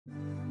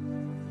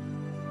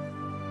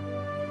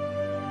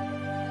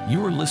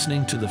You are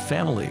listening to the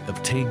family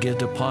of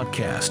Taygeta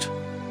Podcast.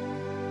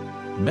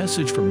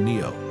 Message from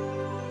Neioh.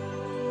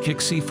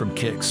 Kixie from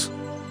Kix.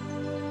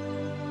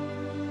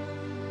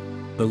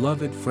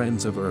 Beloved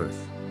friends of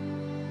Earth.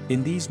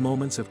 In these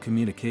moments of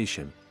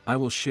communication, I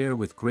will share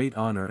with great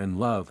honor and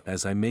love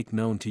as I make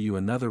known to you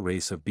another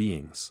race of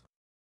beings.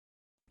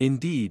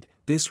 Indeed,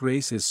 this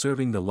race is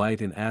serving the light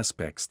in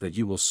aspects that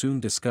you will soon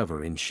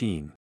discover in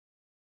Sheen.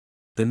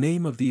 The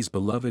name of these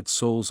beloved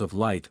souls of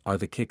light are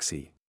the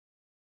Kixie.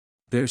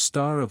 Their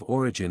star of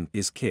origin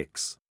is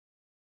Kix.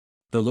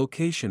 The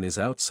location is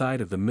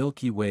outside of the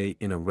Milky Way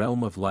in a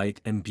realm of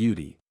light and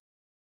beauty.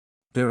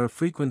 There are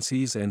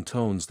frequencies and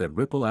tones that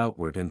ripple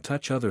outward and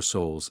touch other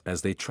souls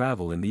as they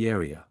travel in the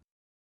area.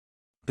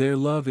 Their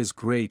love is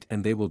great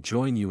and they will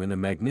join you in a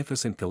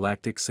magnificent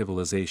galactic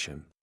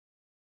civilization.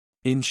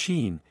 In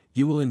Sheen,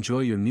 you will enjoy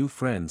your new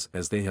friends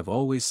as they have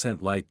always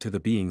sent light to the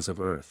beings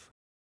of Earth.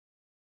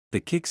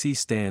 The Kixie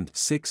stand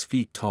 6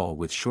 feet tall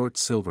with short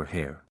silver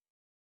hair.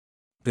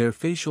 Their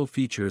facial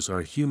features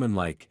are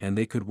human-like and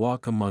they could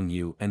walk among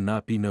you and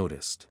not be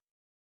noticed.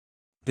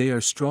 They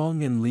are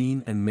strong and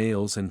lean and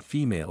males and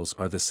females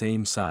are the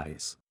same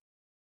size.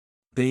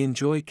 They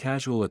enjoy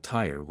casual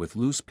attire with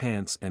loose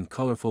pants and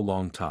colorful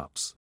long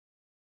tops.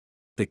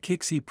 The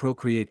Kixie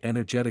procreate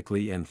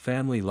energetically and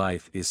family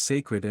life is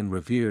sacred and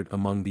revered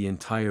among the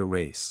entire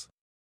race.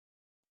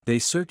 They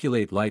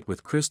circulate light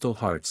with crystal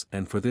hearts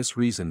and for this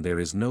reason there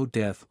is no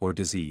death or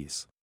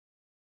disease.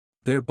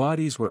 Their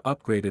bodies were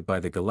upgraded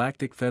by the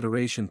Galactic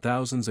Federation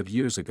thousands of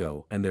years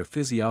ago and their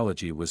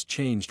physiology was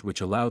changed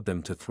which allowed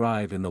them to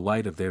thrive in the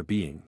light of their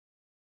being.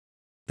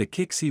 The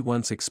Kixie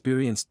once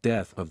experienced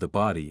death of the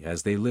body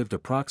as they lived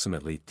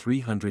approximately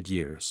 300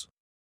 years.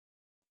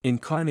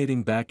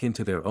 Incarnating back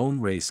into their own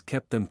race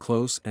kept them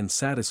close and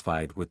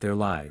satisfied with their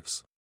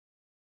lives.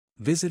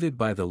 Visited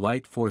by the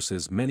light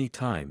forces many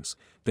times,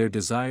 their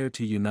desire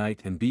to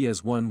unite and be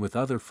as one with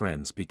other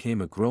friends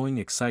became a growing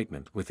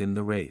excitement within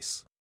the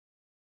race.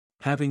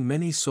 Having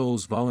many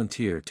souls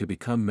volunteer to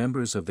become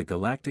members of the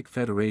Galactic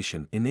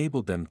Federation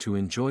enabled them to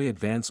enjoy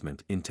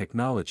advancement in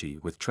technology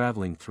with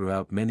traveling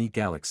throughout many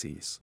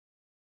galaxies.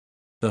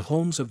 The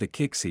homes of the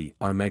Kixie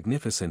are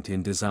magnificent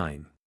in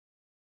design.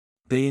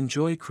 They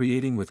enjoy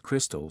creating with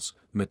crystals,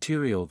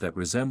 material that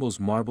resembles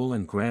marble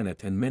and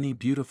granite and many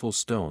beautiful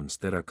stones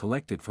that are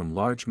collected from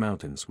large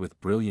mountains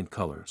with brilliant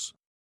colors.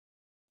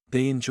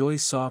 They enjoy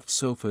soft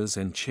sofas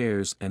and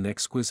chairs and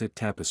exquisite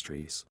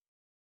tapestries.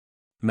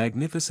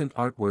 Magnificent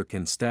artwork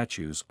and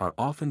statues are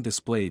often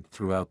displayed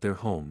throughout their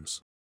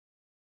homes.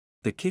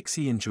 The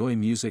Kixie enjoy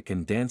music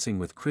and dancing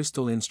with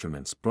crystal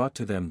instruments brought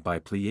to them by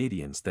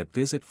Pleiadians that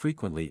visit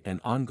frequently and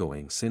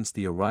ongoing since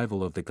the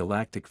arrival of the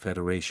Galactic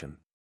Federation.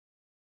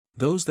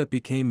 Those that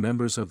became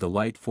members of the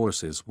Light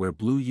Forces wear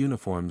blue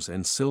uniforms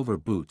and silver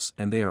boots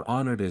and they are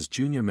honored as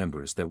junior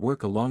members that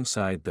work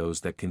alongside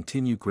those that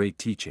continue great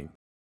teaching.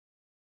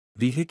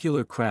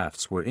 Vehicular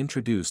crafts were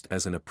introduced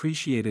as an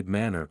appreciated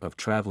manner of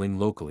traveling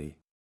locally.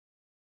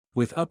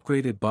 With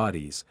upgraded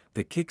bodies,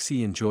 the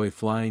Kixie enjoy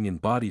flying in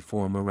body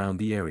form around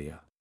the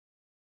area.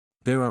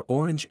 There are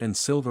orange and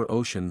silver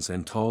oceans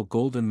and tall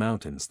golden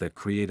mountains that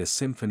create a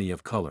symphony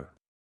of color.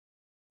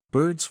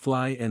 Birds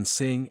fly and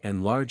sing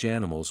and large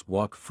animals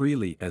walk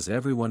freely as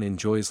everyone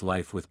enjoys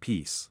life with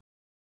peace.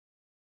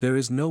 There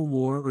is no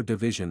war or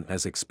division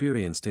as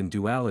experienced in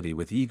duality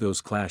with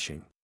egos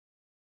clashing.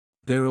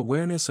 Their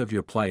awareness of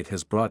your plight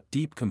has brought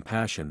deep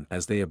compassion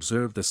as they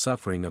observe the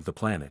suffering of the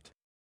planet.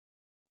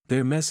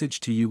 Their message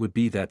to you would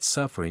be that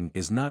suffering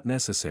is not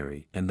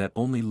necessary and that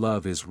only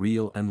love is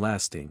real and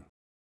lasting.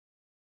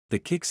 The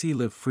Kixie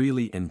live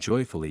freely and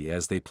joyfully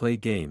as they play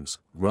games,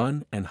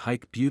 run and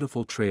hike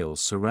beautiful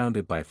trails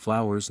surrounded by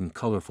flowers and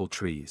colorful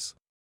trees.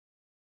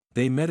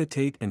 They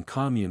meditate and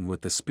commune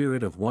with the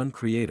spirit of one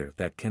Creator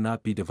that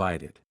cannot be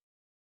divided.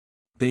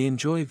 They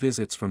enjoy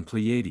visits from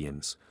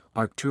Pleiadians,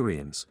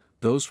 Arcturians,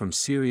 those from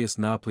Sirius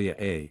Naplia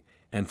A,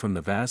 and from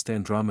the vast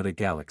Andromeda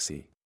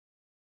galaxy.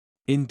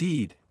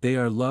 Indeed, they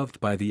are loved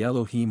by the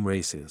Elohim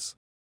races.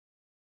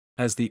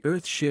 As the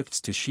Earth shifts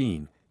to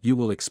Sheen, you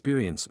will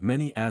experience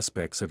many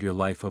aspects of your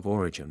life of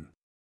origin.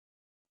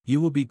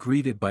 You will be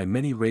greeted by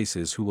many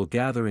races who will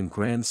gather in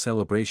grand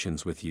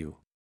celebrations with you.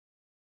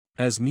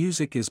 As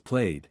music is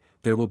played,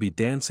 there will be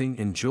dancing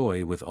and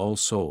joy with all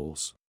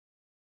souls.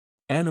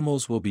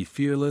 Animals will be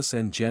fearless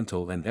and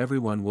gentle and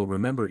everyone will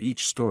remember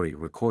each story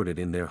recorded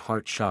in their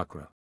heart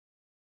chakra.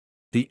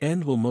 The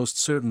end will most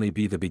certainly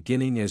be the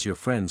beginning as your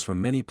friends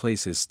from many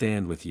places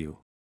stand with you.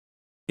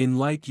 In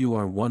light you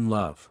are one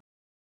love.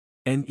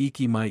 En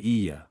iki mai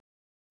iya.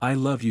 I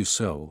love you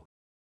so.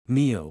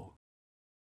 Neioh.